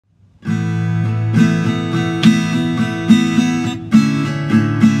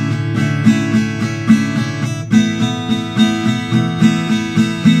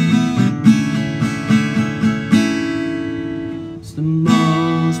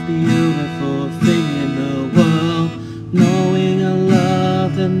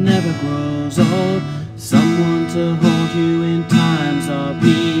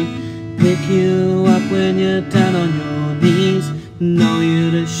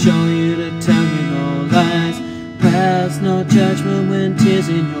your judgment when tears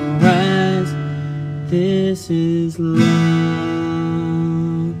in your eyes. This is love,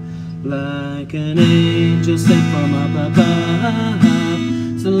 like an angel sent from up above.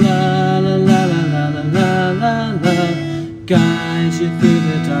 So la la la la la la la la la, guides you through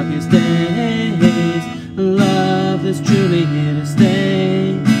the darkest days. Love is truly here to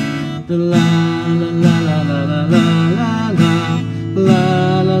stay. The la la la la la la la la la,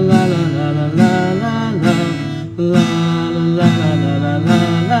 la la la la la la la la la, la la la la la la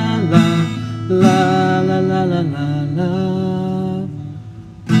la la, la la la la la la.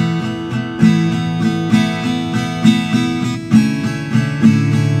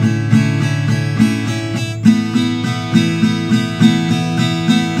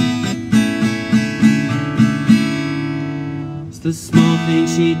 The small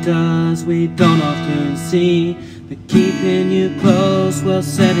things she does we don't often see, the keeping you close while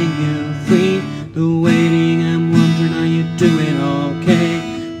setting you free, the waiting and wondering are you doing okay,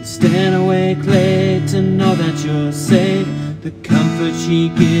 the staying awake late to know that you're safe, the comfort she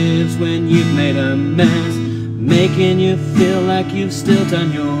gives when you've made a mess, making you feel like you've still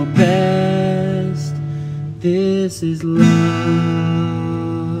done your best. This is love,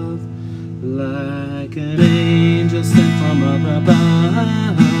 like an angel sent from up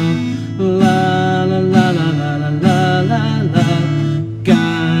above. La la la la la la la la la,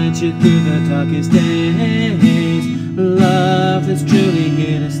 guides you through the darkest days. Love is truly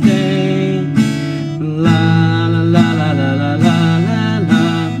here to stay. La la la la la la la la la,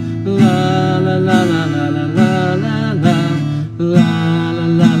 la la la la la la la la la, la la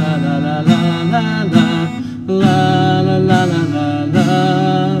la la la la la la la, la la la la la la.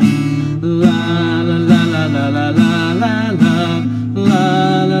 La la la la la la la la la, la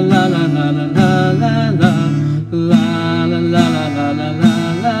la la la la la la la la, la la la la la la la la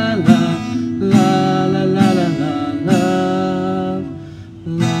la, la la la la la love,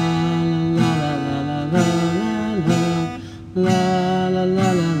 la la la la la la la, la la la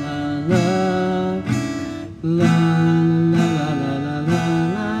la la love, la.